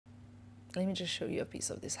Let me just show you a piece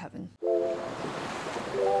of this heaven.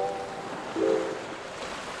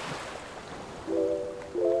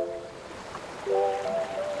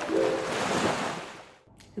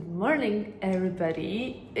 Good morning,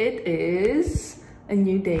 everybody. It is a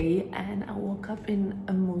new day and I woke up in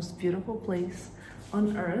a most beautiful place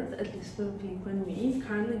on earth, at least for Filippo and me.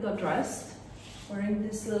 Currently got dressed, wearing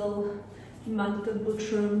this little MAGDA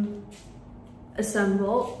BUTRYM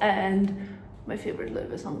assemble and my favorite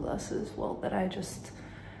Louis sunglasses, well, that I just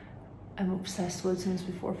am obsessed with since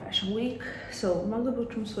before Fashion Week. So MAGDA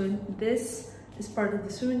BUTRYM swim. This is part of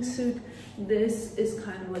the swimming suit. This is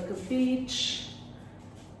kind of like a beach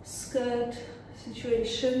skirt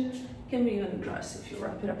situation. Can be even a dress if you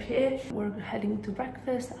wrap it up here. We're heading to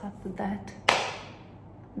breakfast. After that,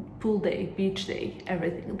 pool day, beach day,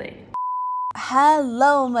 everything day.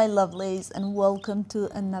 Hello my lovelies and welcome to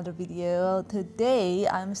another video. Today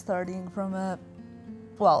I'm starting from a,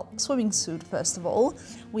 well, swimming suit first of all.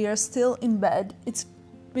 We are still in bed. It's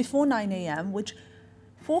before 9 a.m. which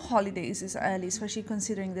for holidays is early, especially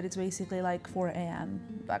considering that it's basically like 4 a.m.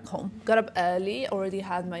 back home. Got up early, already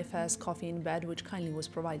had my first coffee in bed, which kindly was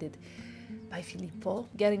provided by Filippo.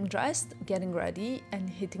 Getting dressed, getting ready, and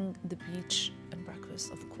hitting the beach and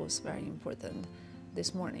breakfast, of course, very important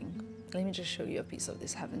this morning. Let me just show you a piece of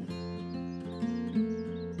this heaven.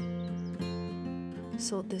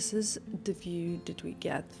 So this is the view that we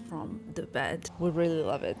get from the bed. We really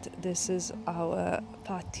love it. This is our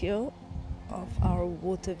patio of our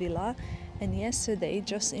water villa, and yesterday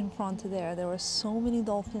just in front there were so many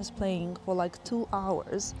dolphins playing for like 2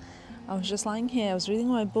 hours. I was just lying here, I was reading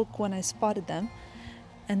my book when I spotted them,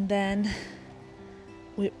 and then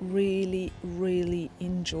we really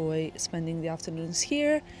enjoy spending the afternoons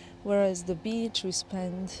here, whereas the beach we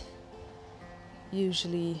spend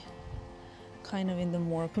usually kind of in the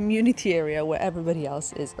more community area where everybody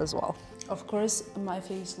else is as well. Of course, my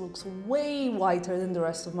face looks way whiter than the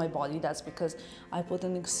rest of my body. That's because I put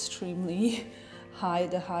an extremely high,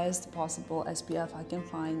 the highest possible SPF I can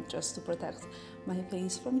find just to protect my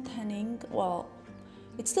face from tanning. Well,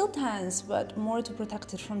 it still tans, but more to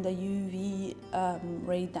protect it from the UV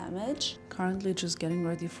ray damage. Currently just getting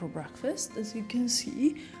ready for breakfast. As you can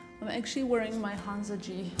see, I'm actually wearing my Hansa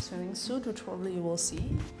G swimming suit, which probably you will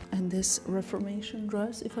see. And this Reformation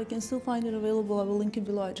dress, if I can still find it available, I will link it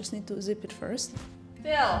below. I just need to zip it first.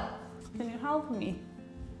 Phil, can you help me?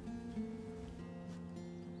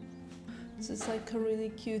 So it's like a really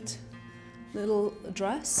cute little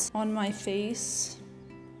dress on my face.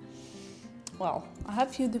 Well, I have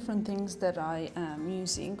a few different things that I am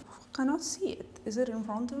using. I cannot see it. Is it in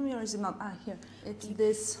front of me or is it not? Ah, here. It's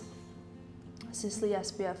this Sisley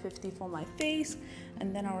SPF 50 for my face,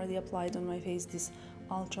 and then I already applied on my face this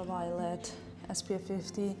ultraviolet SPF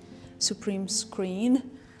 50 Supreme Screen.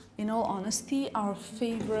 In all honesty, our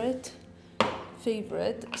favorite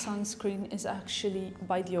sunscreen is actually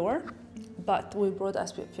by Dior, but we brought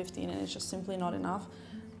SPF 15 and it's just simply not enough.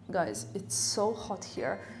 Guys, it's so hot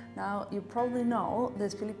here. Now, you probably know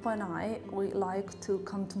that Filippo and I, we like to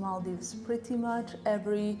come to Maldives pretty much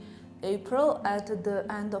every April at the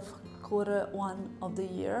end of Q1 of the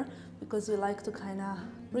year, because we like to kind of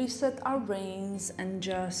reset our brains and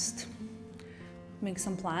just make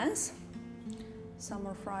some plans.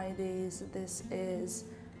 Summer Fridays, this is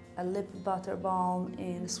a lip butter balm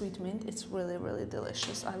in sweet mint. It's really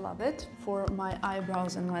delicious. I love it. For my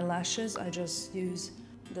eyebrows and my lashes, I just use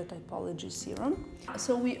the Typology serum.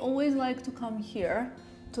 So we always like to come here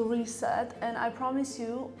to reset, and I promise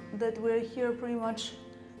you that we're here pretty much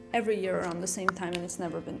every year around the same time, and it's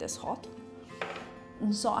never been this hot.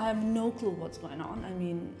 And so I have no clue what's going on. I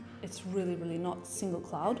mean, it's really not single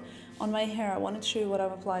cloud. On my hair, I wanted to show you what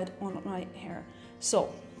I've applied on my hair.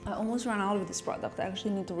 So I almost ran out of this product. I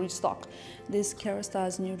actually need to restock. This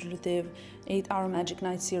Kerastase Nutritive 8-Hour Magic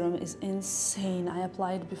Night Serum is insane. I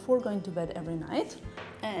apply it before going to bed every night.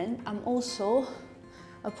 And I'm also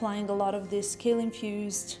applying a lot of this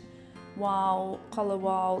kale-infused Wow Color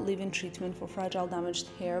Wow leave-in treatment for fragile damaged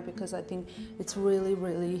hair, because I think it's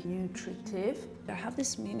really nutritive. I have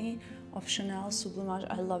this mini of Chanel Sublimage.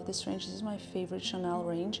 I love this range. This is my favorite Chanel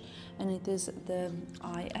range, and it is the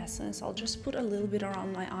eye essence. I'll just put a little bit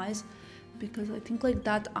around my eyes, because I think like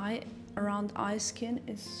that around eye skin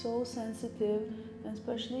is so sensitive,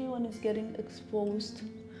 especially when it's getting exposed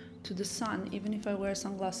to the sun. Even if I wear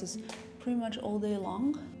sunglasses pretty much all day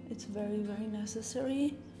long, it's very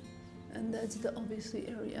necessary. And that's the obviously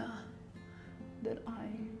area that I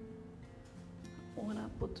want to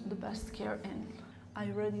put the best care in. Are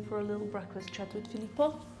you ready for a little breakfast chat with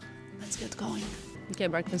Filippo? Let's get going. Okay,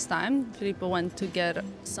 breakfast time. Filippo went to get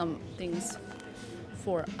some things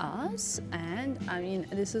for us. And I mean,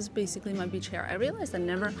 this is basically my beach hair. I realized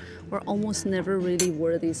almost never really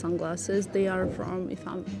wore these sunglasses. They are from, if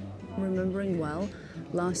I'm remembering well,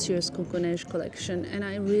 last year's Coconage collection, and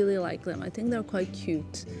I really like them. I think they're quite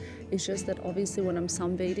cute. It's just that obviously when I'm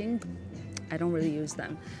sunbathing, I don't really use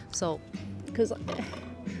them. So, because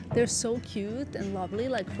they're so cute and lovely,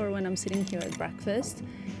 like for when I'm sitting here at breakfast,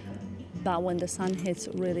 but when the sun hits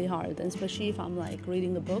really hard, and especially if I'm like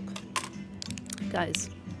reading a book, guys,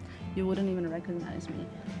 you wouldn't even recognize me.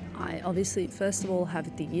 I obviously, first of all,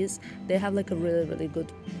 have these. They have like a really, really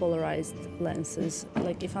good polarized lenses.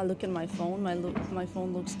 Like if I look at my phone, my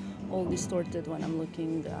phone looks all distorted when I'm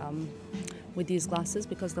looking with these glasses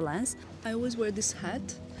because the lens. I always wear this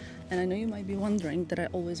hat, and I know you might be wondering that I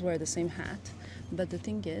always wear the same hat, but the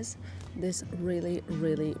thing is, this really,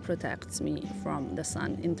 really protects me from the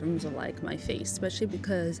sun in terms of like my face, especially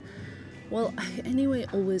because, well, I anyway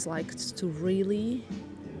always liked to really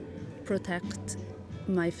protect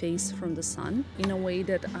my face from the sun in a way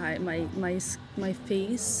that my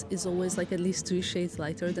face is always like at least 2 shades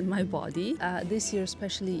lighter than my body. This year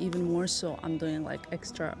especially even more so, I'm doing like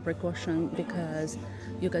extra precaution because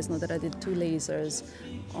you guys know that I did 2 lasers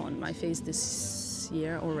on my face this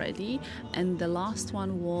year already, and the last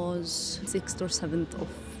one was 6th or 7th of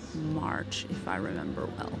March, if I remember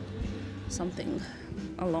well, something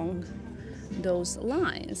along those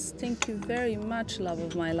lines. Thank you very much, love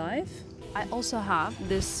of my life. I also have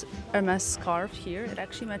this Hermes scarf here. It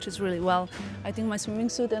actually matches really well, I think, my swimming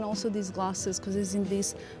suit and also these glasses, because it's in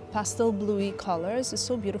these pastel bluey colors. It's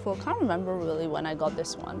so beautiful. I can't remember really when I got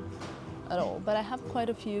this one at all, but I have quite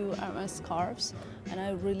a few Hermes scarves and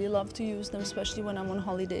I really love to use them, especially when I'm on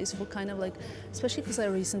holidays for kind of like, especially because I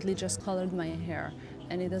recently just colored my hair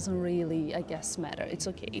and it doesn't really, I guess, matter. It's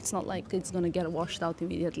okay. It's not like it's gonna get washed out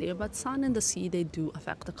immediately, but sun and the sea, they do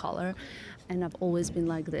affect the color. And I've always been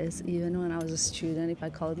like this. Even when I was a student, if I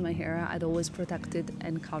colored my hair, I'd always protect it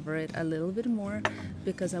and cover it a little bit more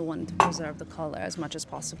because I wanted to preserve the color as much as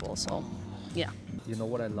possible. So, yeah. You know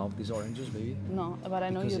what I love, these oranges, baby? No, but I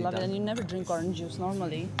know you love it, and you never drink orange juice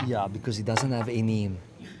normally. Yeah, because it doesn't have any...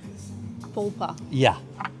 Pulpa. Yeah.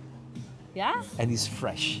 Yeah? And it's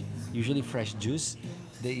fresh. Usually fresh juice,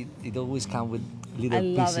 it always comes with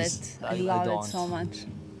little pieces. pieces. I love it so much.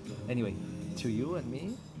 Anyway, to you and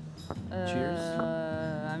me, cheers.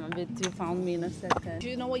 I'm a bit, you found me in a second. Do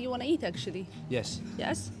you know what you want to eat actually? Yes.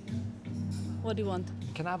 Yes? What do you want?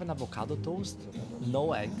 Can I have an avocado toast?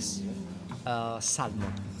 No eggs.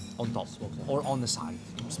 Salmon on top or on the side,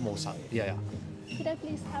 small side. Yeah. Could I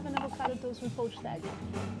please have an avocado toast with poached egg?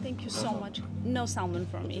 Thank you so much. No salmon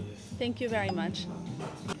for me. Thank you very much.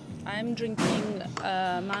 I'm drinking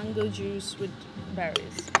mango juice with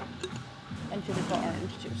berries and Filippo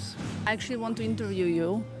orange juice. I actually want to interview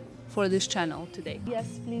you for this channel today.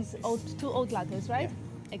 Yes, please. 2 oat lattes, right?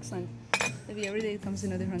 Yeah. Excellent. Maybe every day it comes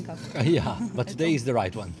in a different cup. Yeah, but today is the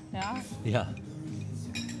right one. Yeah? Yeah.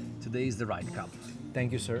 Today is the right cup.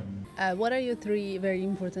 Thank you, sir. What are your 3 very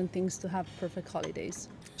important things to have perfect holidays?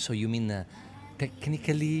 So you mean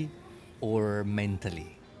technically or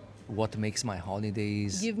mentally? What makes my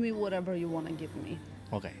holidays? Give me whatever you want to give me.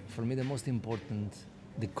 Okay, for me the most important,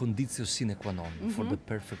 the conditio sine qua non for the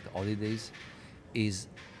perfect holidays is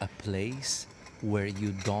a place where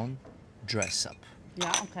you don't dress up.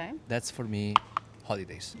 Yeah, okay. That's for me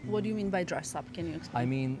holidays. What do you mean by dress up? Can you explain? I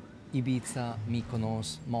mean Ibiza,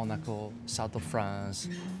 Mykonos, Monaco, south of France.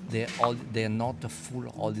 They're not a full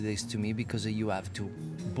holidays to me because you have to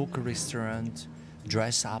book a restaurant,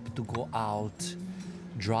 dress up to go out,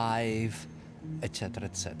 drive, etc.,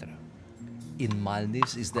 etc. In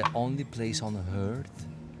Maldives is the only place on earth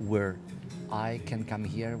where I can come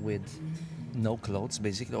here with no clothes,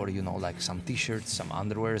 basically, or like some t-shirts, some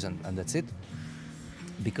underwears, and that's it.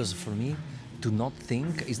 Because for me, to not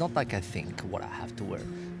think, it's not like I think what I have to wear,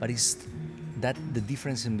 but it's that the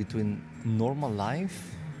difference in between normal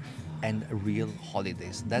life and real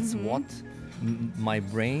holidays. That's what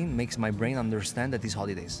makes my brain understand that it's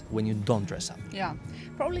holidays, when you don't dress up. Yeah,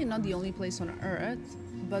 probably not the only place on earth,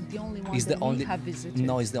 but the only one that we have visited.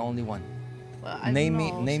 No, it's the only one. Well, I name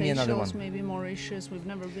don't know, me another one. Maybe Mauritius, we've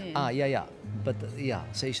never been. Yeah. But yeah,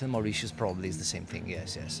 Seychelles and Mauritius probably is the same thing,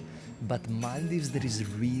 yes. But Maldives, there is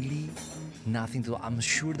really nothing to do. I'm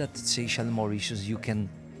sure that Seychelles and Mauritius, you can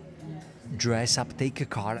dress up, take a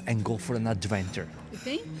car and go for an adventure. You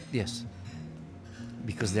think? Yes.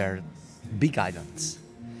 Because they're big islands.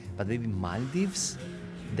 But maybe Maldives,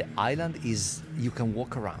 the island is, you can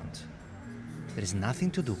walk around. There is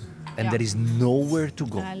nothing to do. And there is nowhere to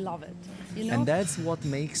go. And I love it. You know? And that's what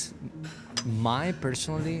makes my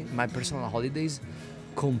personal holidays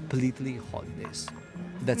completely holidays.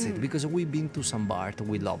 That's it. Because we've been to San Bart,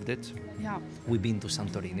 we loved it. Yeah. We've been to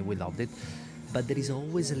Santorini, we loved it. But there is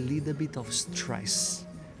always a little bit of stress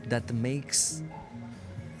that makes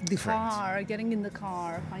different. Getting in the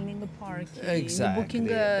car, finding the parking, Exactly. booking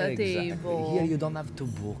a table. Here you don't have to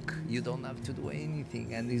book, you don't have to do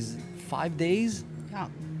anything, and it's 5 days Yeah.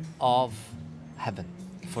 of heaven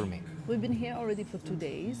for me. We've been here already for 2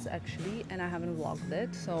 days, actually, and I haven't vlogged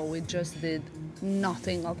it, so we just did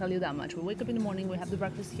nothing, I'll tell you that much. We wake up in the morning, we have the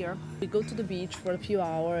breakfast here, we go to the beach for a few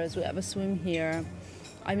hours, we have a swim here.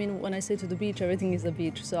 I mean, when I say to the beach, everything is a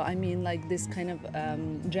beach, so I mean like this kind of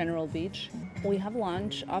general beach. We have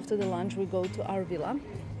lunch. After the lunch, we go to our villa,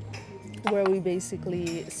 where we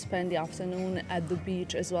basically spend the afternoon at the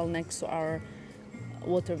beach as well, next to our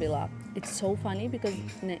water villa. It's so funny because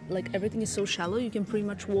like everything is so shallow, you can pretty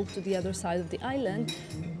much walk to the other side of the island,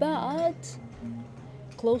 but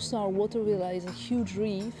close to our water villa is a huge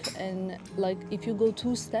reef, and like if you go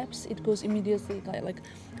 2 steps, it goes immediately like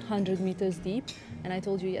 100 meters deep. And I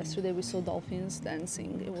told you yesterday we saw dolphins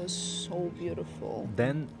dancing. It was so beautiful.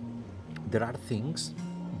 Then there are things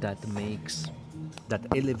that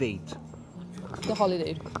elevate The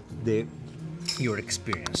holiday. your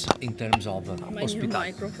experience in terms of My new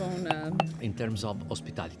microphone. in terms of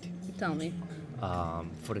hospitality. Tell me.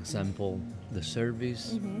 For example, the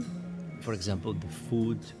service, for example, the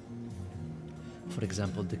food, for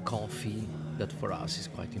example, the coffee, that for us is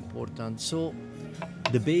quite important. So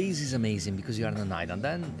the base is amazing because you are on an island.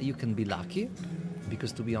 Then you can be lucky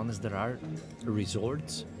because, to be honest, there are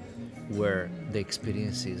resorts where the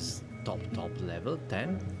experience is top level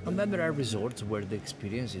 10, and then there are resorts where the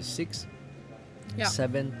experience is 6,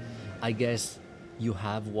 7. I guess you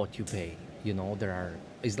have what you pay. You know, there are.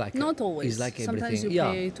 It's like not always. It's like sometimes everything. you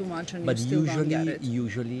pay too much and but you still don't get it.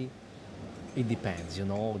 Usually, it depends. You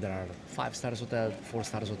know, there are 5 stars hotel, 4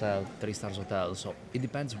 stars hotel, 3 stars hotel. So it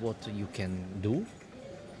depends what you can do.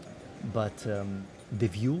 But the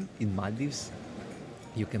view in Maldives,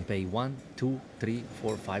 you can pay 1, 2, 3,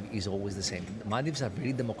 4, 5 is always the same. The Maldives are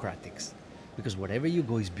very democratic because wherever you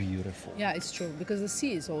go is beautiful. Yeah, it's true because the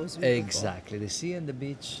sea is always beautiful. Exactly, the sea and the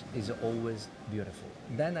beach is always beautiful.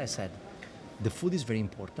 Then I said, the food is very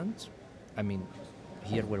important. I mean,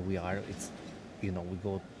 here where we are, it's, you know, we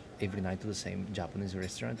go every night to the same Japanese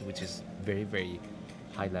restaurant, which is very, very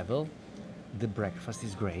high level. The breakfast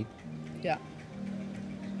is great. Yeah.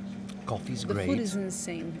 Coffee is The great. food is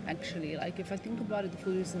insane, actually. Like, if I think about it, the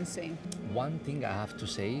food is insane. One thing I have to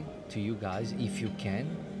say to you guys, if you can,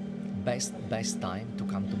 best time to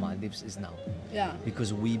come to Maldives is now. Yeah.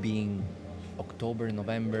 Because we being October,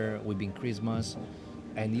 November, we being Christmas,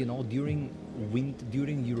 and you know, during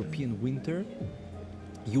European winter,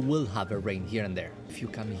 you will have a rain here and there. If you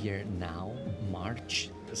come here now,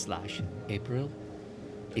 March/April,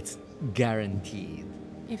 it's guaranteed.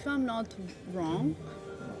 If I'm not wrong,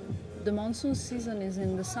 the monsoon season is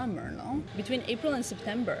in the summer, no? Between April and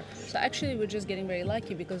September. So actually we're just getting very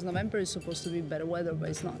lucky because November is supposed to be better weather, but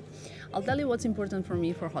it's not. I'll tell you what's important for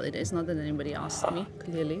me for holidays. Not that anybody asked me,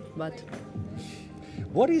 clearly, but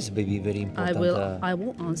What is very important? I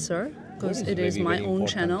will answer because it is my own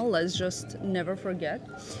channel. Let's just never forget.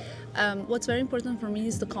 What's very important for me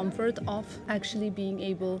is the comfort of actually being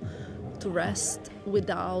able to rest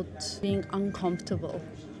without being uncomfortable.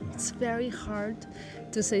 It's very hard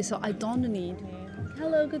to say, so I don't need.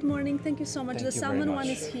 Hello, good morning. Thank you so much. Thank The you very salmon much. one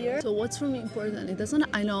is here. So what's for me important? It doesn't,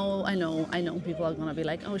 I know people are gonna be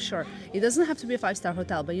like, oh sure. It doesn't have to be a 5-star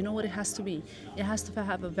hotel, but you know what it has to be? It has to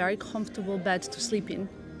have a very comfortable bed to sleep in.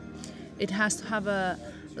 It has to have a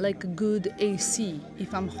good AC.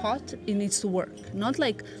 If I'm hot, it needs to work. Not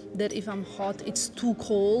like that if I'm hot, it's too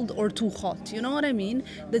cold or too hot. You know what I mean?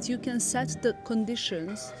 That you can set the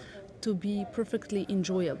conditions to be perfectly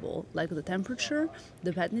enjoyable. Like the temperature,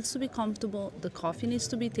 the bed needs to be comfortable, the coffee needs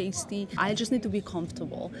to be tasty. I just need to be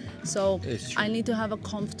comfortable. So I need to have a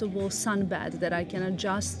comfortable sunbed that I can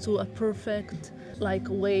adjust to a perfect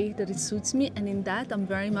way that it suits me. And in that, I'm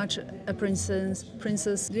very much a princess.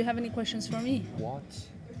 Do you have any questions for me? What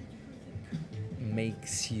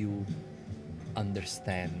makes you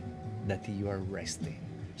understand that you are resting?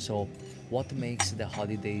 So what makes the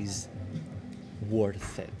holidays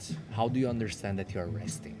worth it? How do you understand that you are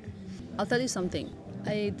resting? I'll tell you something.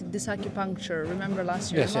 I did this acupuncture, remember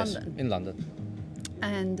last year in London? In London.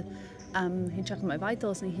 And he checked my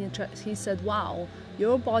vitals and he said, wow,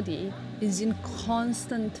 your body is in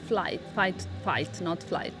constant fight, not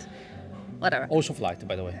flight. whatever. Also flight,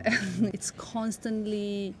 by the way. It's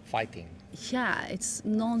constantly, Fighting. yeah, it's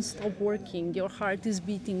non-stop working. Your heart is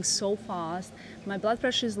beating so fast. My blood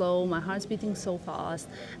pressure is low, my heart's beating so fast,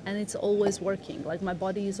 and it's always working. Like my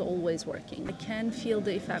body is always working. I can feel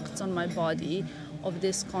the effects on my body of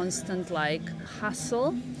this constant like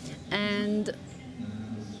hustle. And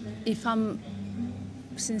if I'm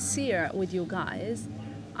sincere with you guys,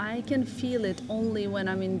 I can feel it only when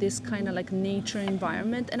I'm in this kind of like nature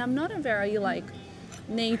environment. And I'm not a very like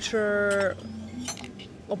nature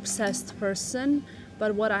obsessed person,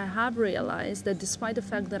 but what I have realized that despite the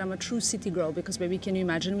fact that I'm a true city girl, because baby, can you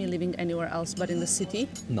imagine me living anywhere else but in the city?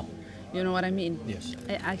 No. You know what I mean? Yes.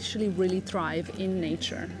 I actually really thrive in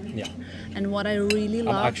nature. Yeah. And what I really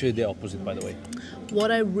love... I'm actually the opposite, by the way.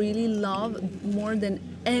 What I really love more than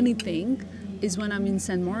anything is when I'm in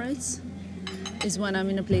St. Moritz, is when I'm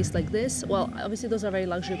in a place like this. Well, obviously those are very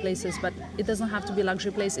luxury places, but it doesn't have to be a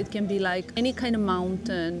luxury place. It can be like any kind of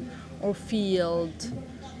mountain or field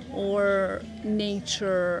or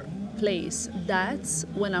nature place. That's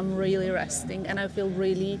when I'm really resting and I feel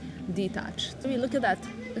really detached. I mean, look at that,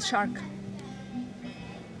 a shark.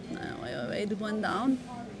 Wait, it went down.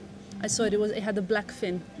 I saw it. It had a black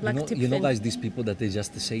fin, black tip fin. You know, guys, these people that they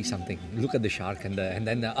just say something. Look at the shark and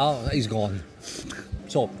then oh, he's gone.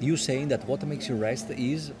 So you saying that what makes you rest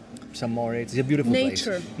is some more. It's a beautiful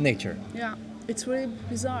nature. place. Nature. Yeah, it's really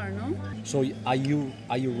bizarre, no? So are you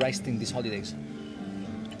resting these holidays?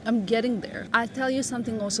 I'm getting there. I tell you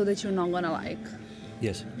something also that you're not gonna like.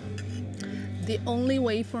 Yes. The only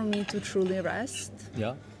way for me to truly rest,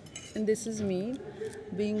 Yeah. and this is me,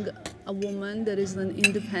 being a woman that is an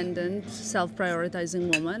independent,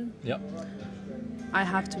 self-prioritizing woman, Yeah. I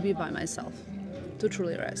have to be by myself to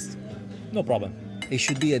truly rest. No problem. It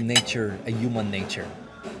should be a human nature,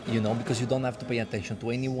 you know, because you don't have to pay attention to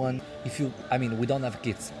anyone. We don't have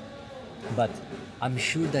kids, but I'm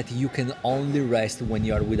sure that you can only rest when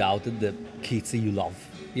you are without the kids you love,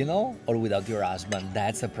 you know, or without your husband.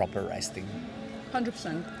 That's a proper resting.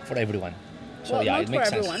 100%. For everyone. So well, yeah, not it makes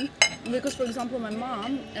for sense. everyone, because for example, my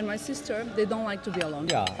mom and my sister, they don't like to be alone.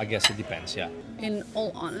 Yeah, I guess it depends, yeah. In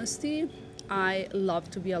all honesty, I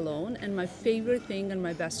love to be alone, and my favorite thing and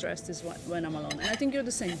my best rest is when I'm alone. And I think you're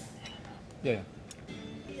the same. Yeah.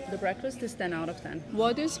 The breakfast is 10 out of 10.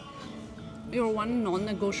 What is your one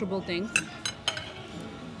non-negotiable thing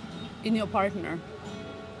in your partner?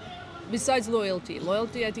 Besides loyalty.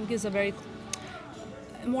 Loyalty, I think, is a very...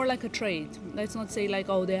 more like a trade. Let's not say like,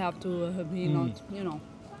 oh, they have to be not, you know.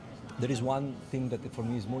 There is one thing that for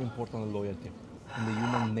me is more important than loyalty. In the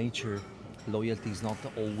human nature, loyalty is not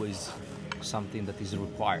always something that is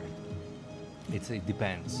required. It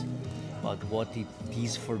depends. But what it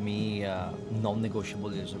is for me,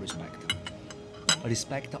 non-negotiable is respect.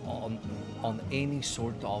 Respect on any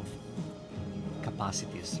sort of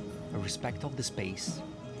capacities. A respect of the space,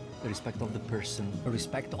 a respect of the person, a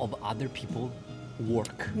respect of other people,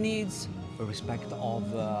 work, Needs. a respect of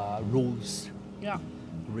rules, Yeah.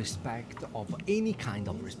 respect of any kind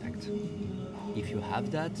of respect. If you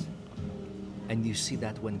have that, and you see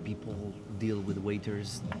that when people deal with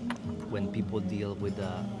waiters, when people deal with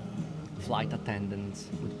flight attendants,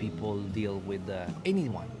 when people deal with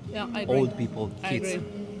anyone, Yeah, I agree. old people, kids. I agree.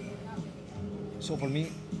 So for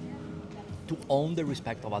me, to own the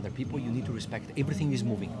respect of other people, you need to respect everything is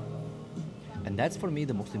moving. And that's for me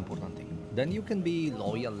the most important thing. Then you can be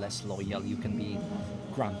loyal, less loyal, you can be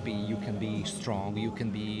grumpy, you can be strong, you can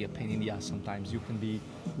be a pain in the ass sometimes, you can be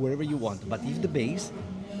wherever you want. But if the base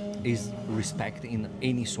is respect in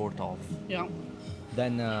any sort of, Yeah.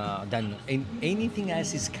 then anything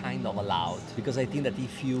else is kind of allowed. Because I think that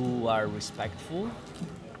if you are respectful,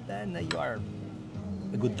 then you are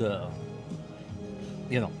a good, a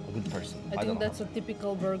good person. I think that's a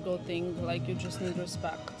typical Virgo thing, like you just need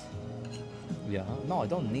respect. Yeah, no, I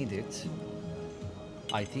don't need it.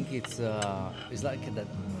 I think it's like that.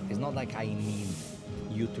 It's not like I need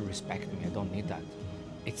you to respect me. I don't need that.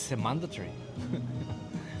 It's mandatory.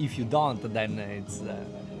 If you don't, then it's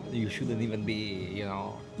you shouldn't even be,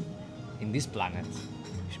 in this planet.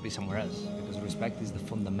 You should be somewhere else, because respect is the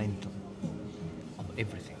fundamental of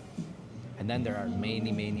everything. And then there are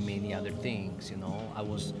many, many, many other things. I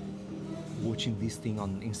was watching this thing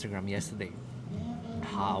on Instagram yesterday.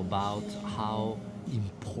 How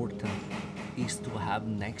important is to have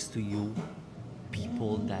next to you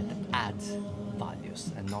people that add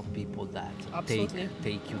values and not people that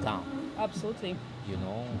take you down. Absolutely. You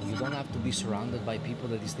don't have to be surrounded by people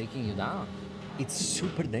that is taking you down. It's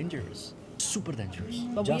super dangerous. Super dangerous.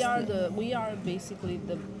 But we are basically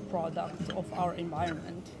the product of our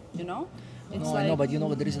environment, It's I know, but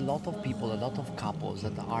there is a lot of people, a lot of couples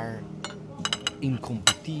that are in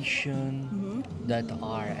competition, that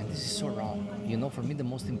are, and this is so wrong. You know, for me, the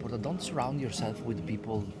most important, don't surround yourself with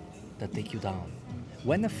people that take you down.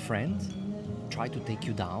 When a friend try to take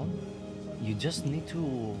you down, you just need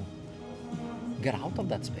to get out of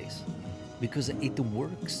that space, because it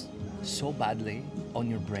works so badly on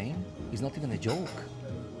your brain. It's not even a joke.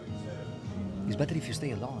 It's better if you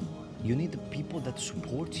stay alone. You need people that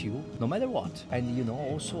support you no matter what. And you know,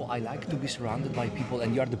 also I like to be surrounded by people,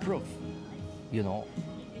 and you are the proof. You know,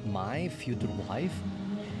 my future wife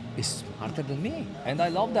is smarter than me, and I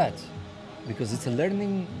love that, because it's a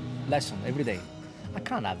learning lesson every day. I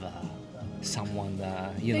can't have someone,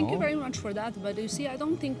 you know. Thank you very much for that, but you see, I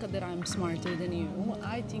don't think that I'm smarter than you.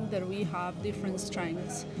 I think that we have different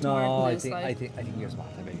strengths. No, I Smartness, think you're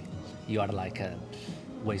smarter, baby. You are like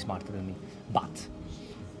way smarter than me. But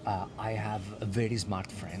I have very smart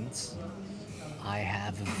friends. I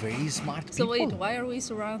have very smart people. So wait, why are we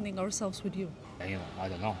surrounding ourselves with you? You know, I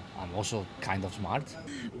don't know. I'm also kind of smart.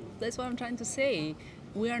 That's what I'm trying to say.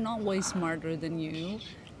 We are not way smarter than you.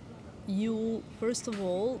 You, first of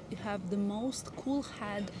all, have the most cool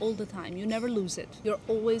head all the time. You never lose it. You're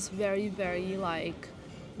always very, very like...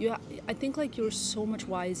 I think like you're so much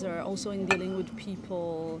wiser also in dealing with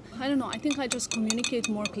people. I don't know, I think I just communicate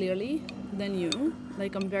more clearly than you.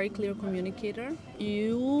 Like, I'm a very clear communicator.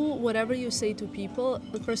 You, whatever you say to people,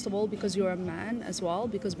 first of all, because you're a man as well,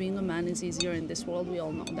 because being a man is easier in this world, we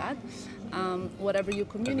all know that. Whatever you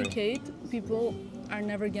communicate, people are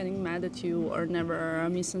never getting mad at you or never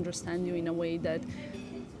misunderstand you in a way that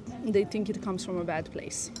they think it comes from a bad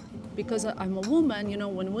place. Because I'm a woman, you know,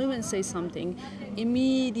 when women say something,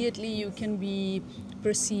 immediately you can be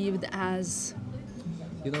perceived as...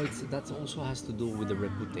 You know, that also has to do with the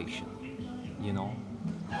reputation, you know?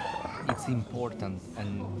 It's important,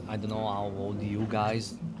 and I don't know how old you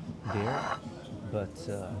guys there, but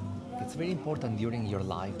it's very important during your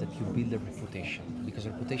life that you build a reputation, because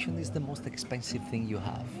reputation is the most expensive thing you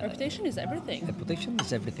have. Reputation is everything. Reputation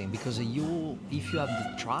is everything, because if you have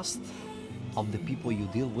the trust of the people you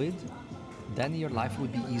deal with, then your life will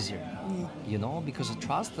be easier, you know, because the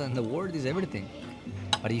trust and the word is everything.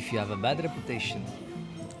 But if you have a bad reputation,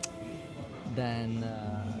 then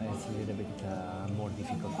it's a little bit more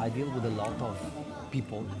difficult. I deal with a lot of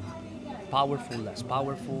people, powerful, less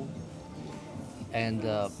powerful, and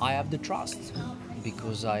I have the trust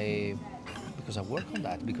because I work on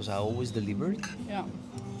that, because I always delivered. Yeah,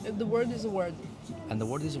 the word is a word. And the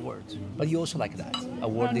word is a word. But you also like that. A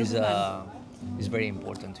word is very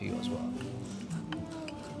important to you as well.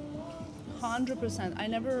 100%. I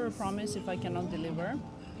never promise if I cannot deliver.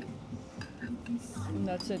 And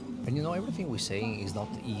that's it. And you know, everything we're saying is not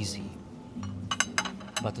easy.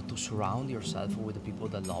 But to surround yourself with the people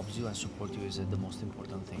that loves you and support you is the most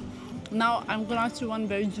important thing. Now, I'm going to ask you one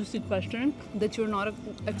very juicy question that you're not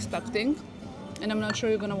expecting. And I'm not sure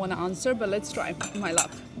you're going to want to answer, but let's try my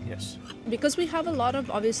luck. Yes. Because we have a lot of,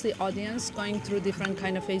 obviously, audience going through different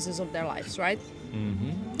kind of phases of their lives, right?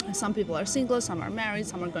 Mm-hmm. Some people are single, some are married,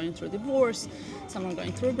 some are going through divorce, some are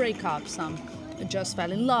going through a breakup, some just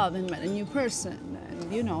fell in love and met a new person,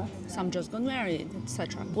 and you know, some just got married,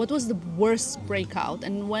 etc. What was the worst breakout,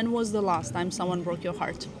 and when was the last time someone broke your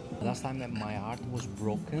heart? The last time that my heart was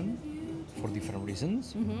broken for different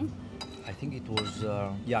reasons, I think it was,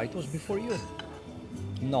 it was before you.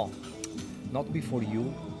 No, not before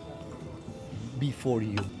you. Before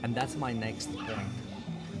you. And that's my next point.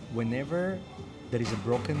 Whenever there is a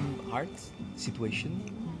broken heart situation,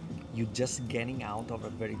 you're just getting out of a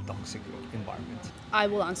very toxic environment. I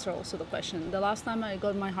will answer also the question. The last time I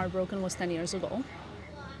got my heart broken was 10 years ago.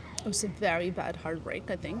 It was a very bad heartbreak,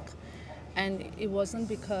 I think. And it wasn't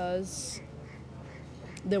because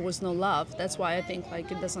there was no love. That's why I think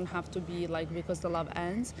like it doesn't have to be like because the love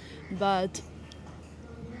ends. But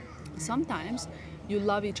sometimes you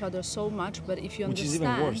love each other so much, but if you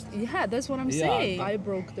understand... Which is even worse. Yeah, that's what I'm saying. I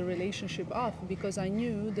broke the relationship off because I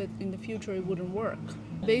knew that in the future it wouldn't work.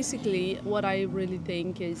 Basically, what I really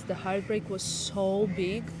think is the heartbreak was so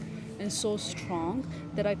big and so strong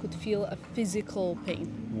that I could feel a physical pain.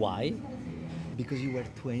 Why? Because you were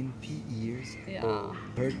 20 years old.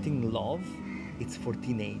 Hurting love, it's for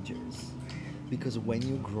teenagers. Because when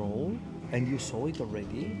you grow, and you saw it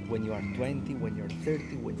already, when you are 20, when you're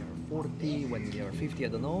 30, when you're 40, when you're 50, I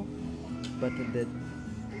don't know. But that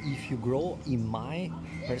if you grow, in my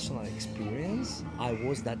personal experience, I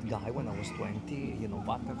was that guy when I was 20, you know,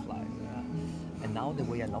 butterfly. And now the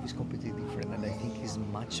way I love is completely different, and I think it's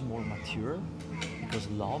much more mature, because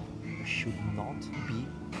love should not be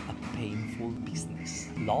a painful business.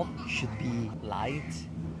 Love should be light,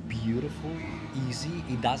 beautiful, easy.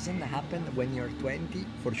 It doesn't happen when you're 20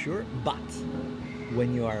 for sure, but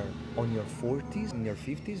when you are on your 40s, in your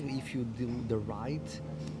 50s, if you do the right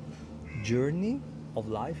journey of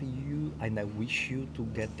life, and I wish you to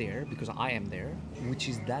get there because I am there, which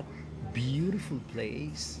is that beautiful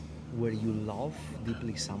place where you love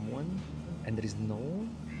deeply someone and there is no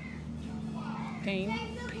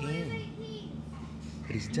Pain.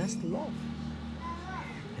 There is just love,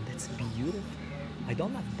 and that's beautiful. I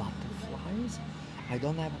don't have butterflies. I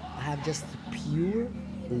have just pure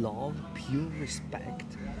love, pure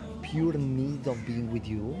respect, pure need of being with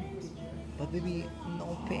you. But maybe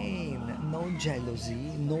no pain, no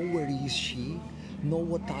jealousy, no where is she, no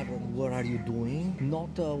what are you doing,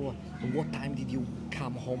 not what time did you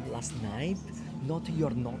come home last night, not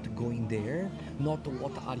you're not going there, not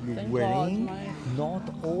what are you wearing, not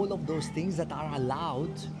all of those things that are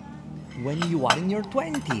allowed when you are in your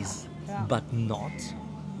 20s, but not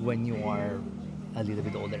when you are a little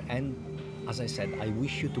bit older. And as I said, I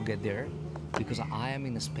wish you to get there because I am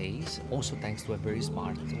in a space, also thanks to a very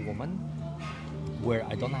smart woman, where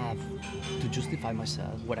I don't have to justify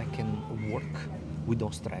myself, where I can work with no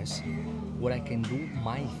stress, where I can do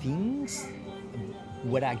my things,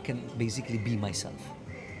 where I can basically be myself.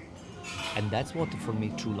 And that's what for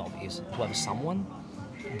me true love is, to have someone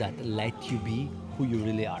that let you be who you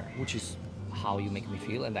really are, which is how you make me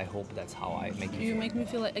feel, and I hope that's how I make you feel. You make me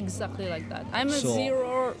feel exactly like that. I'm a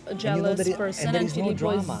zero jealous person, and Filippo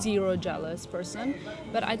is zero jealous person.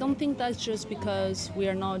 But I don't think that's just because we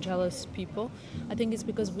are not jealous people. I think it's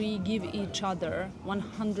because we give each other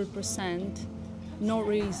 100% no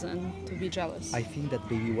reason to be jealous. I think that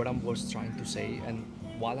maybe what I was trying to say, and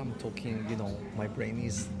while I'm talking, my brain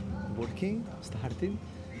is starting,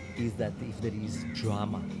 is that if there is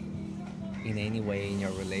drama in any way in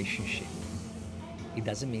your relationship, it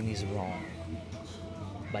doesn't mean it's wrong,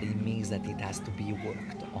 but it means that it has to be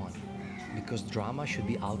worked on, because drama should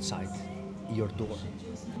be outside your door.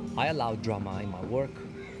 I allow drama in my work.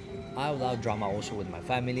 I allow drama also with my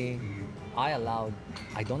family. I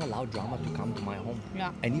don't allow drama to come to my home.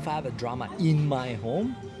 Yeah. And if I have a drama in my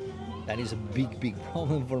home, that is a big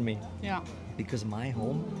problem for me. Yeah. Because my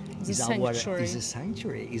home is a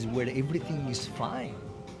sanctuary, is where everything is fine.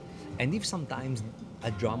 And if sometimes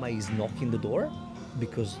a drama is knocking the door,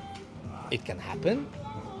 because it can happen,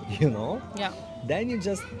 Yeah. then you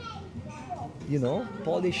just,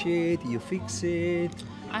 polish it, you fix it,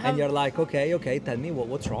 and you're like, okay, tell me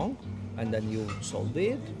what's wrong, and then you solve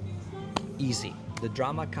it. Easy. The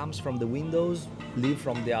drama comes from the windows, leave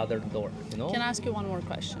from the other door, Can I ask you one more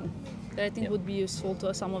question that I think would be useful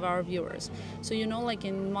to some of our viewers? So, like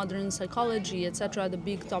in modern psychology, etc., the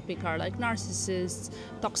big topic are like narcissists,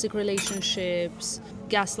 toxic relationships,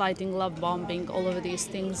 gaslighting, love bombing, all of these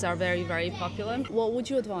things are very, very popular. What would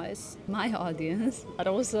you advise my audience, but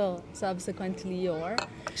also subsequently your...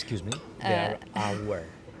 Excuse me? They are our...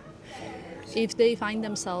 If they find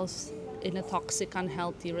themselves in a toxic,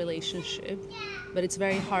 unhealthy relationship, but it's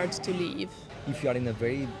very hard to leave. If you are in a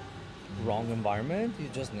very wrong environment, you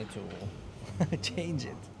just need to change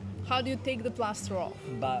it. How do you take the plaster off?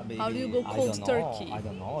 How do you go cold turkey? I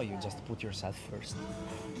don't know. You just put yourself first.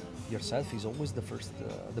 Yourself is always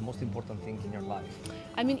the most important thing in your life.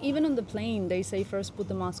 I mean, even on the plane, they say first put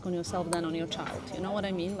the mask on yourself, then on your child. You know what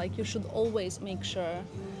I mean? Like, you should always make sure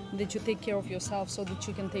that you take care of yourself so that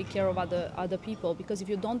you can take care of other people. Because if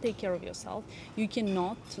you don't take care of yourself, you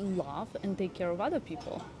cannot love and take care of other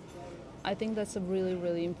people. I think that's a really,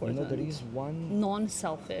 really important, there is one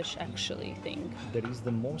non-selfish actually thing. There is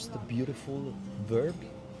the most beautiful verb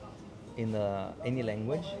in any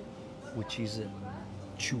language, which is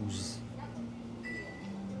choose.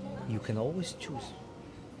 You can always choose,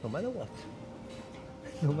 no matter what.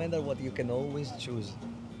 No matter what, you can always choose.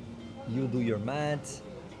 You do your maths,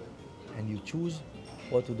 and you choose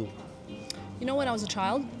what to do. When I was a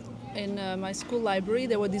child, in my school library,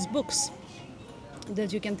 there were these books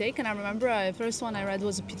that you can take, and I remember the first one I read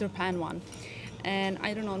was a Peter Pan one. And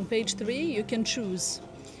I don't know, on page 3, you can choose,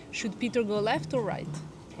 should Peter go left or right?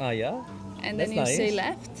 Yeah? And then you say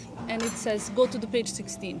left, and it says go to the page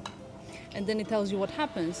 16. And then it tells you what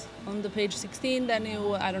happens on the page 16, then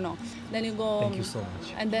you, then you go... Thank you so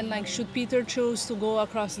much. And then, should Peter choose to go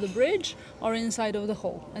across the bridge or inside of the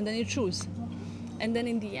hole? And then you choose. And then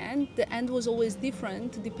in the end was always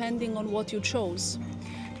different depending on what you chose.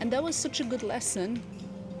 And that was such a good lesson,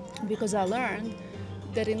 because I learned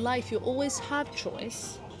that in life you always have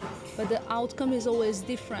choice, but the outcome is always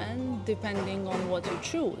different depending on what you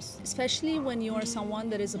choose. Especially when you are someone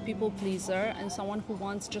that is a people pleaser and someone who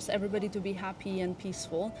wants just everybody to be happy and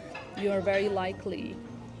peaceful, you are very likely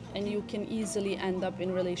and you can easily end up in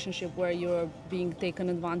a relationship where you're being taken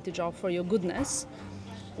advantage of for your goodness,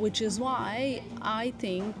 which is why I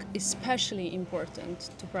think especially important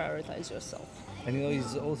to prioritize yourself. And you know,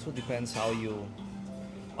 it also depends how you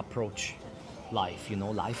approach life. You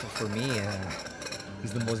know, life for me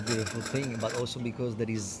is the most beautiful thing, but also because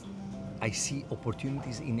I see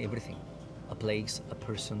opportunities in everything. A place, a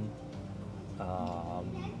person, a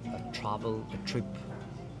travel, a trip.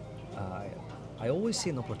 I always see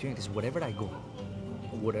an opportunities wherever I go,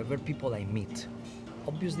 wherever people I meet.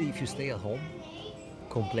 Obviously, if you stay at home,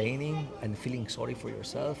 complaining and feeling sorry for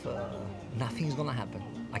yourself, nothing's gonna happen.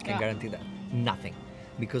 I can guarantee that. Nothing.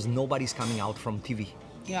 Because nobody's coming out from TV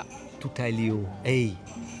to tell you, hey,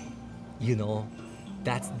 you know,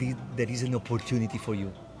 there is an opportunity for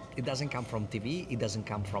you. It doesn't come from TV, it doesn't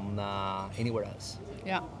come from anywhere else.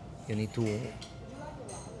 Yeah. You need to,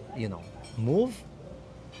 you know, move,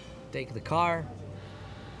 take the car,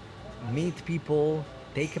 meet people,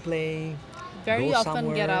 take a plane, Very go often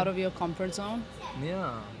somewhere. get out of your comfort zone.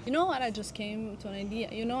 Yeah. You know what, I just came to an idea.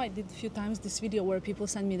 You know, I did a few times this video where people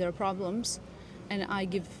send me their problems and I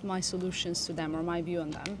give my solutions to them or my view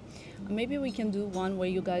on them. Maybe we can do one where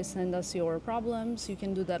you guys send us your problems. You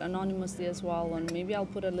can do that anonymously as well, and maybe I'll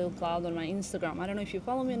put a little cloud on my Instagram. I don't know if you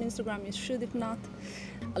follow me on Instagram, you should. If not,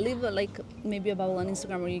 I'll leave maybe a bubble on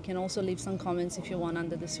Instagram where you can also leave some comments if you want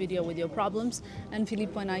under this video with your problems, and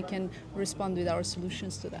Filippo and I can respond with our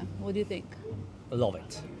solutions to them. What do you think? Love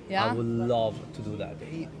it. Yeah? I would love to do that.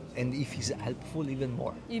 And if it's helpful, even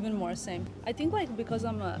more. Even more, same. I think because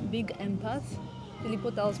I'm a big empath, Filippo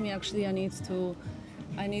tells me actually I need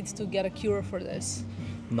to get a cure for this.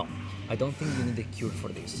 No, I don't think you need a cure for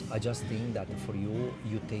this. I just think that for you,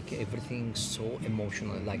 you take everything so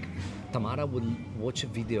emotional. Like Tamara will watch a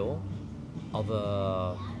video of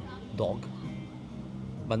a dog,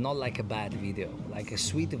 but not like a bad video, like a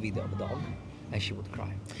sweet video of a dog, and she would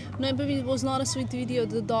cry. No, but it was not a sweet video.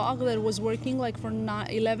 The dog that was working like for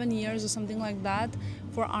 11 years or something like that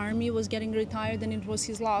for army was getting retired, and it was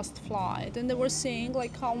his last flight, and they were saying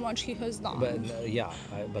like how much he has done. But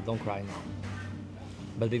but don't cry now.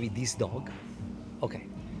 But baby, this dog, okay,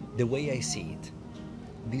 the way I see it,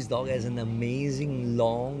 this dog has an amazing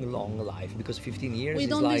long life, because 15 years we is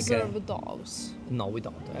don't like deserve dogs. No, we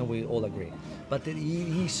don't, and we all agree. But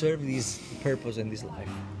he served his purpose in this life.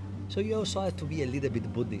 So you also have to be a little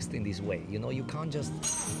bit Buddhist in this way. You know, you can't just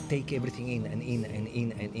take everything in and in and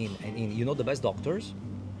in and in and in. You know, the best doctors,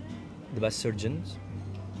 the best surgeons,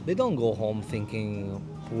 they don't go home thinking,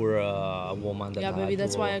 poor woman that Yeah, baby,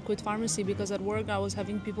 that's to, why I quit pharmacy, because at work I was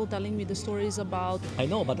having people telling me the stories about I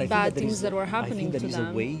know, but I bad think things that were happening I think to there is them.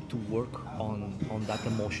 a way to work on that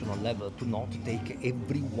emotional level, to not take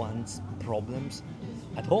everyone's problems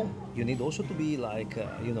at home. You need also to be like,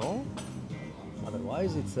 you know,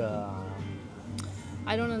 otherwise it's...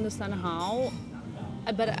 I don't understand how,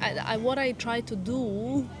 but what I try to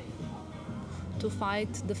do to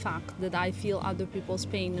fight the fact that I feel other people's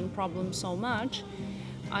pain and problems so much,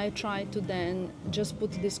 I try to then just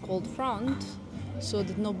put this cold front so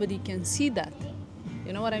that nobody can see that.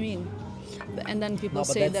 You know what I mean? And then people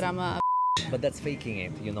say that I'm a... But that's faking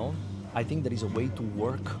it, you know? I think there is a way to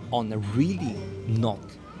work on really not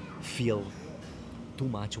feel too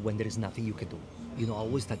much when there is nothing you can do. You know, I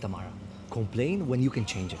always tell Tamara, complain when you can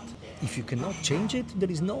change it. If you cannot change it, there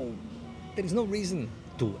is no reason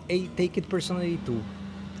to take it personally, to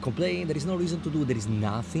complain. There is no reason to do. There is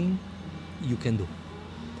nothing you can do.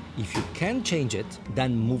 If you can change it,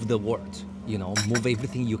 then move the word. You know, move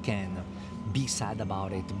everything you can. Be sad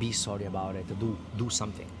about it. Be sorry about it. Do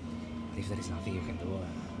something. If there is nothing you can do.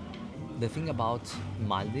 The thing about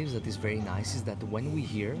Maldives that is very nice is that when we're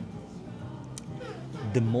here,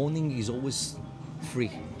 the morning is always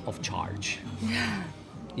free of charge. Yeah.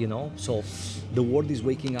 You know, so the world is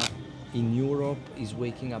waking up. In Europe, is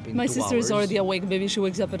waking up in 2 hours. My sister is already awake, baby. She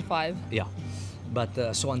wakes up at 5. Yeah,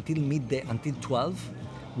 but so until midday, until 12,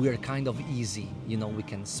 we are kind of easy. You know, we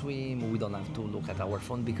can swim. We don't have to look at our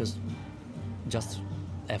phone, because, just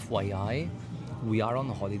FYI, we are on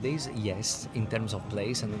holidays. Yes, in terms of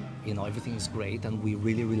place, and you know, everything is great, and we're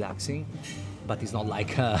really relaxing. But it's not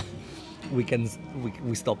like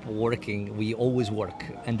we stop working. We always work,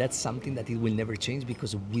 and that's something that it will never change,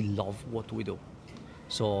 because we love what we do.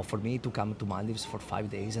 So for me to come to Maldives for 5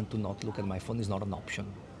 days and to not look at my phone is not an option,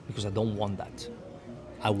 because I don't want that.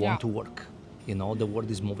 I want to work. You know, the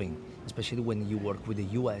world is moving, especially when you work with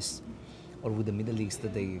the US or with the Middle East.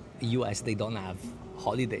 The US, they don't have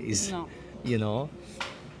holidays. No. You know,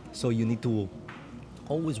 so you need to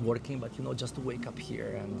always working, but you know, just to wake up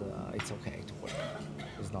here, and it's okay to work.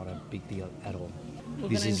 It's not a big deal at all. We're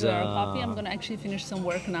This gonna is, enjoy our coffee. I'm gonna actually finish some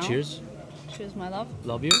work now. Cheers. Cheers, my love.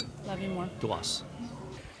 Love you. Love you more. To us.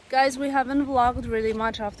 Guys, we haven't vlogged really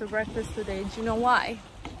much after breakfast today. Do you know why?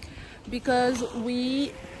 Because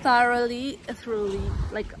we thoroughly,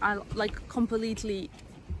 completely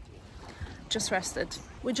just rested.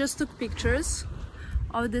 We just took pictures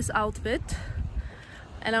of this outfit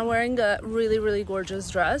and I'm wearing a really gorgeous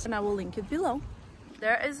dress and I will link it below.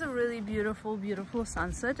 There is a really beautiful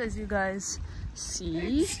sunset, as you guys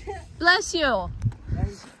see. Bless you!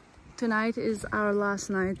 Tonight is our last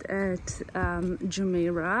night at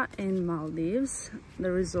Jumeirah in Maldives,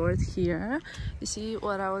 the resort here. You see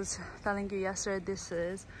what I was telling you yesterday, this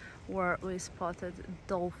is where we spotted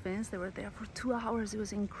dolphins. They were there for 2 hours, it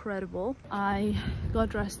was incredible. I got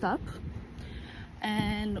dressed up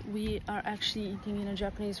and we are actually eating in a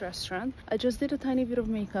Japanese restaurant. I just did a tiny bit of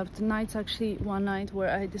makeup. Tonight's actually one night where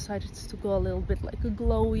I decided to go a little bit like a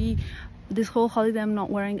glowy. This whole holiday I'm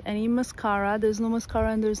not wearing any mascara. There's no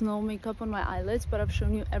mascara and there's no makeup on my eyelids, but I've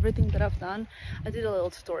shown you everything that I've done. I did a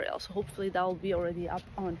little tutorial, so hopefully that will be already up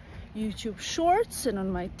on YouTube Shorts and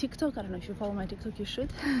on my TikTok. I don't know if you follow my TikTok, you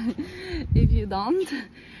should. If you don't.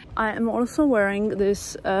 I am also wearing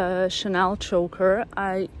this Chanel choker.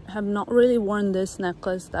 I have not really worn this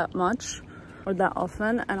necklace that much or that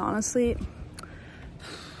often, and honestly,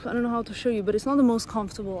 I don't know how to show you, but it's not the most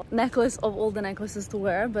comfortable necklace of all the necklaces to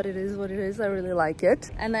wear, but it is what it is. I really like it.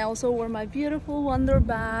 And I also wore my beautiful Wonder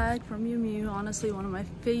bag from Miu Miu. Honestly, one of my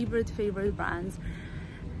favorite brands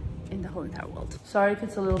in the whole entire world. Sorry if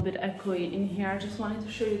it's a little bit echoey in here. I just wanted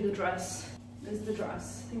to show you the dress. This is the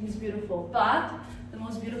dress. I think it's beautiful, but the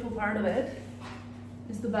most beautiful part of it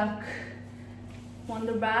is the back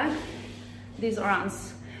Wonder bag. These are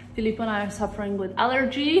ants. Filippo and I are suffering with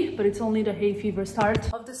allergy, but it's only the hay fever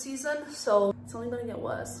start of the season, so it's only gonna get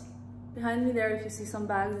worse. Behind me there, if you see some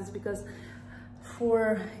bags, it's because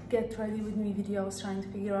for get ready with me video, I was trying to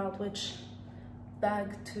figure out which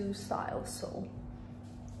bag to style, so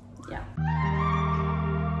yeah.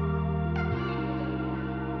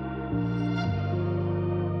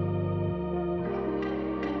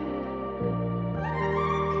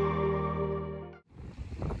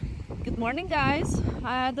 Good morning, guys.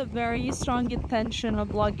 I had a very strong intention of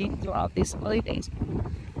vlogging throughout these holidays.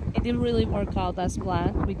 It didn't really work out as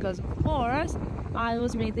planned because, of course, I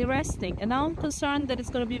was mainly resting, and now I'm concerned that it's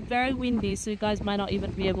going to be very windy, so you guys might not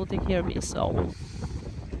even be able to hear me. So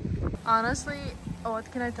honestly,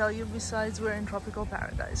 what can I tell you besides we're in tropical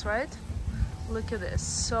paradise, right? Look at this,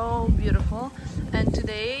 so beautiful. And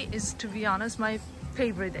today is, to be honest, my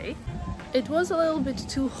favorite day. It was a little bit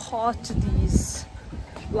too hot these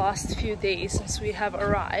last few days since we have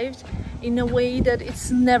arrived, in a way that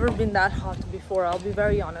it's never been that hot before. I'll be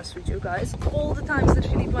very honest with you guys. All the times that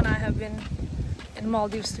Filippo and I have been in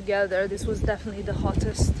Maldives together, this was definitely the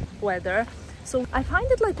hottest weather. So I find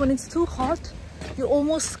it like when it's too hot, you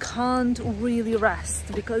almost can't really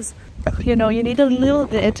rest because, you know, you need a little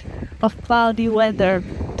bit of cloudy weather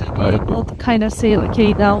to be able to kind of say,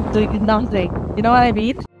 okay, now I'm doing nothing. You know what I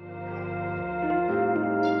mean?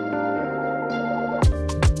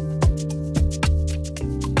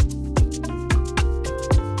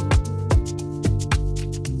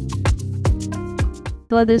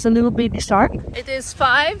 There's a little bit dark. It is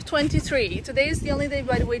 5:23. Today is the only day,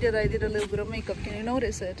 by the way, that I did a little bit of makeup. Can you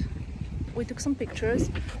notice it? We took some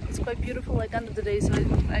pictures. It's quite beautiful, like end of the day, so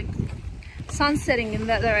it's like sun setting in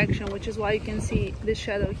that direction, which is why you can see this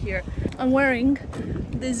shadow here. I'm wearing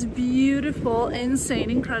this beautiful,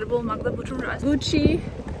 insane, incredible MAGDA BUTRYM dress. Gucci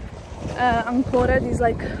ancora, these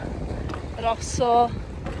like rosso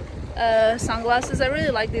sunglasses. I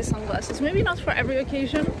really like these sunglasses. Maybe not for every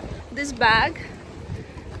occasion. This bag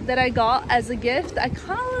that I got as a gift, I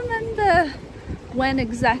can't remember when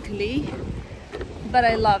exactly, but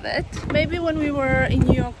I love it. Maybe when we were in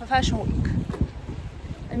New York for Fashion Week,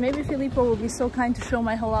 and maybe Filippo will be so kind to show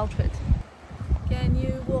my whole outfit. Can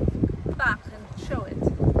you walk back and show it?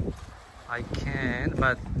 I can,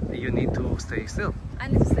 but you need to stay still. I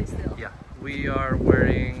need to stay still. Yeah, we are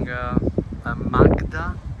wearing a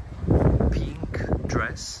MAGDA pink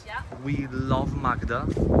dress. Yeah. We love MAGDA.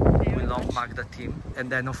 Very We love much. MAGDA team. And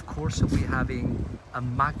then of course we're having a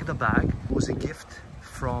MAGDA bag. It was a gift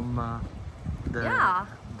from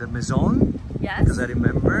the Maison. Yes. Because I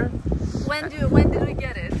remember. When did we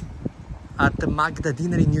get it? At the MAGDA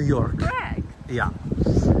dinner in New York. Correct. Yeah.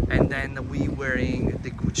 And then we wearing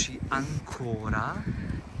the Gucci Ancora.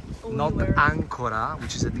 Not Ancora,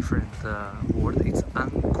 which is a different word. It's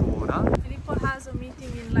Ancora. Filippo has a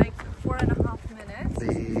meeting in like 4.5 minutes.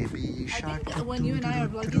 Baby I shark. think when you and I are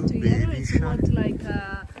vlogging together, it's what like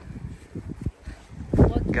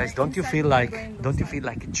what Guys, don't you feel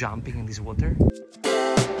like jumping in this water?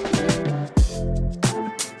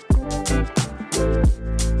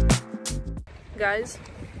 Guys,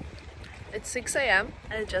 it's 6 a.m.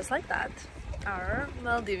 and just like that, our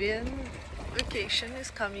Maldivian vacation is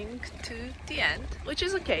coming to the end, which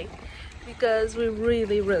is okay because we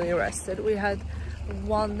really rested. We had a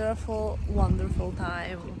wonderful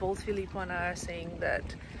time. Both Filippo and I are saying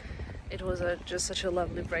that it was just such a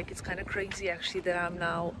lovely break. It's kind of crazy actually that I'm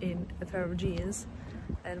now in a pair of jeans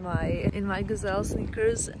and my gazelle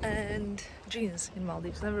sneakers and jeans in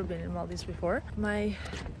Maldives. Never been in Maldives before. My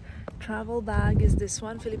travel bag is this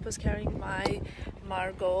one. Filippo's carrying my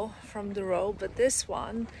Margot from the row, but this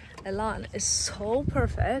one, Elan, is so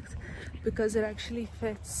perfect because it actually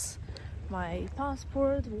fits my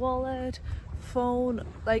passport, wallet, phone.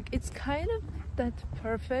 Like, it's kind of that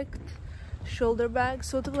perfect shoulder bag,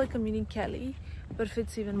 sort of like a mini Kelly, but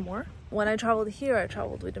fits even more. When I traveled here, I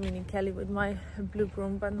traveled with a mini Kelly with my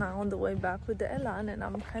BUTRYM, but now on the way back with the Elan, and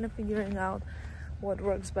I'm kind of figuring out what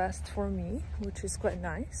works best for me, which is quite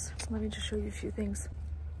nice. Let me just show you a few things.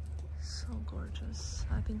 So gorgeous.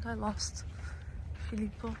 I think I lost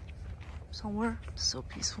Filippo somewhere. So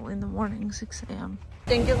peaceful in the morning, 6 a.m.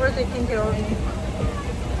 Thank you for taking care of me.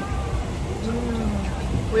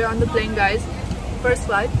 We're on the plane, guys. First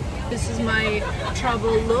flight. This is my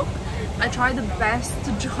travel look. I tried the best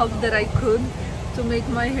job that I could to make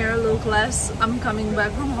my hair look less. I'm coming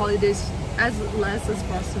back from holidays as less as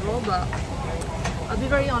possible, but I'll be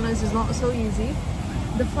very honest, it's not so easy.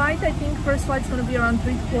 The flight, I think first flight's gonna be around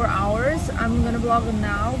 3 to 4 hours. I'm gonna vlog it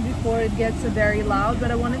now before it gets very loud, but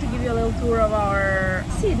I wanted to give you a little tour of our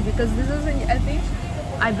seat because this is,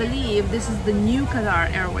 I believe this is the new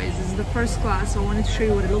Qatar Airways. This is the first class, so I wanted to show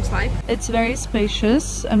you what it looks like. It's very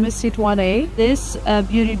spacious. I'm in seat 1A. This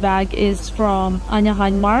beauty bag is from Anya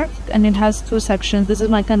Heinmark and it has 2 sections. This is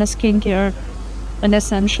my kind of skincare and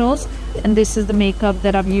essentials, and this is the makeup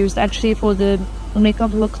that I've used actually for the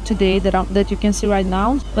makeup look today that you can see right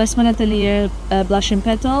now. Westman Atelier blushing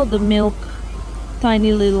petal, the Milk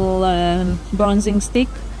tiny little bronzing stick,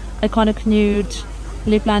 Iconic Nude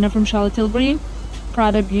lip liner from Charlotte Tilbury,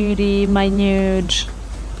 Prada Beauty my nude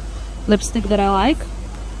lipstick that I like.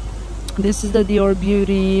 This is the Dior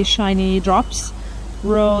Beauty shiny drops,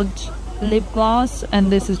 Rhode lip gloss,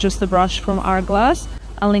 and this is just a brush from Hourglass.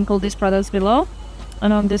 I'll link all these products below.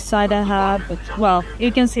 And on this side I have, well,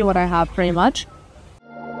 you can see what I have pretty much.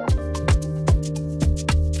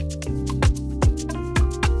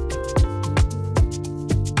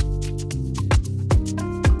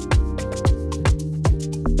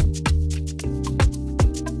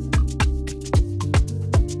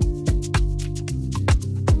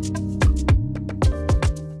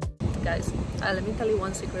 Guys, let me tell you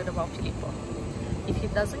one secret about Filippo. If he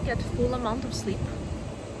doesn't get full amount of sleep,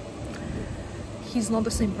 he's not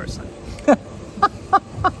the same person.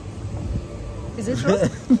 Is it true?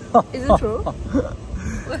 No. Is it true?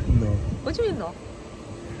 No. What do you mean no?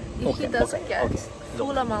 If he doesn't get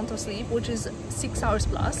full amount of sleep, which is 6 hours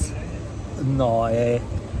plus. No,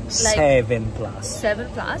 7 plus. 7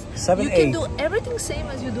 plus. 7, you 8. can do everything same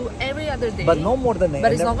as you do every other day. But no more than 8.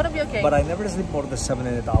 But it's not gonna be okay. But I never sleep more than 7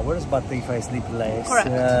 8 hours. But if I sleep less, correct.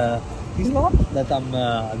 It's not that I'm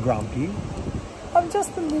grumpy. I'm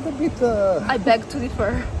just a little bit... I beg to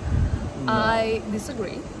differ. No. I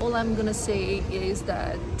disagree. All I'm gonna say is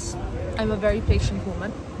that I'm a very patient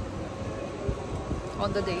woman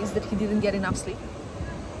on the days that he didn't get enough sleep.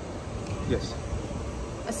 Yes.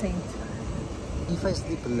 A saint. If I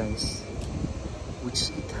sleep less, which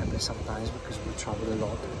it happens sometimes because we travel a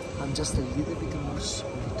lot, I'm just a little bit more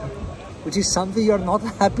solitary, which is something you're not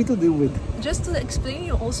happy to deal with. Just to explain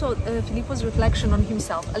you also Filippo's reflection on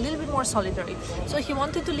himself, a little bit more solitary. So he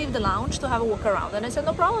wanted to leave the lounge to have a walk around, and I said,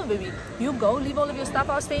 no problem, baby, you go, leave all of your stuff,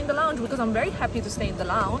 I'll stay in the lounge because I'm very happy to stay in the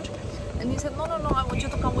lounge. And he said, no, I want you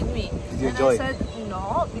to come with me. Did you and enjoy? I said,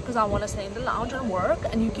 no, because I want to stay in the lounge and work,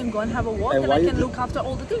 and you can go and have a walk, and I can look after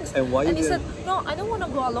all the things. And he said, no, I don't want to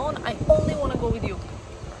go alone, I only want to go with you.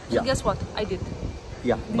 Yeah. And guess what? I did.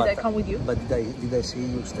 Yeah. Did I come with you? But did I say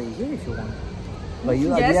you stay here if you want? But you,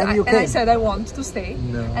 yes, at the end you and I came. said I want to stay.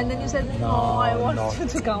 No. And then you said, no, I want you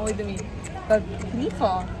to come with me. But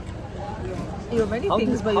Filippo, you're many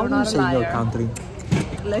things, but you're not a liar. How do you say in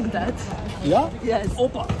your country? Like that. Yeah? Yes.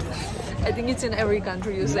 Opa. I think it's in every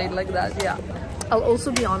country you say it like that, yeah. I'll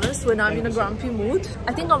also be honest, when I'm in a grumpy mood,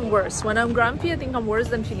 I think I'm worse. When I'm grumpy, I think I'm worse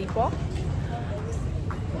than Filippo.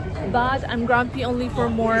 But I'm grumpy only for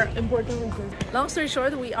more important reasons. Long story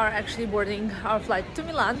short, we are actually boarding our flight to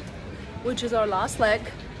Milan, which is our last leg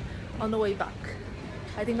on the way back.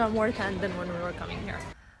 I think I'm more tan than when we were coming here.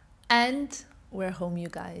 And We're home, you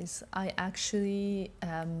guys. I actually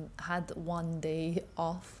had one day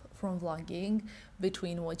off from vlogging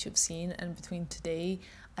between what you've seen and between today.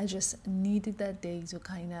 I just needed that day to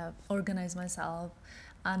kind of organize myself,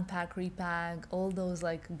 unpack, repack, all those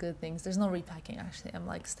like good things. There's no repacking actually. I'm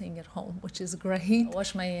like staying at home, which is great.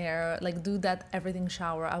 Wash my hair, like do that everything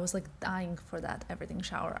shower. I was like dying for that everything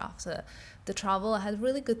shower after the travel. I had a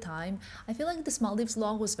really good time. I feel like this Maldives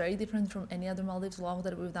vlog was very different from any other Maldives vlog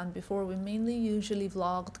that we've done before. We mainly usually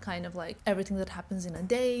vlogged kind of like everything that happens in a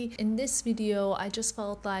day. In this video, I just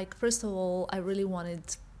felt like, first of all, I really wanted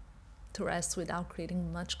to rest without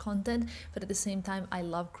creating much content, but at the same time I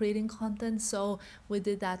love creating content, so we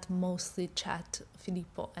did that mostly chat,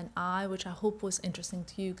 Filippo and I, which I hope was interesting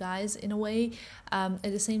to you guys in a way. At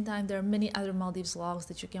the same time, there are many other Maldives vlogs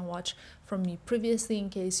that you can watch from me previously in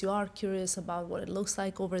case you are curious about what it looks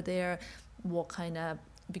like over there, what kind of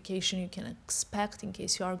vacation you can expect in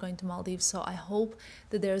case you are going to Maldives. So I hope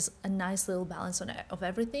that there's a nice little balance of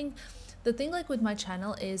everything. The thing like with my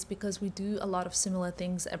channel is because we do a lot of similar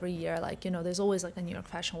things every year, like, you know, there's always like a New York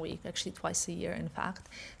Fashion Week, actually twice a year in fact.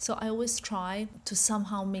 So I always try to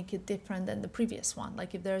somehow make it different than the previous one.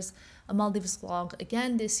 Like if there's a Maldives vlog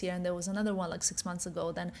again this year and there was another one like 6 months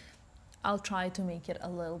ago, then I'll try to make it a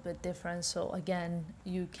little bit different. So again,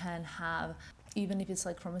 you can have, even if it's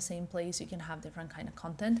like from the same place, you can have different kind of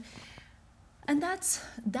content. And that's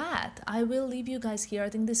that. I will leave you guys here. I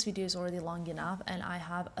think this video is already long enough and I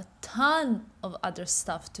have a ton of other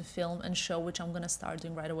stuff to film and show, which I'm gonna start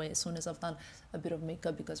doing right away as soon as I've done a bit of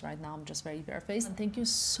makeup, because right now I'm just very barefaced. And thank you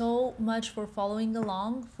so much for following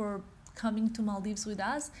along, for coming to Maldives with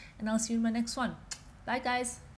us, and I'll see you in my next one. Bye guys.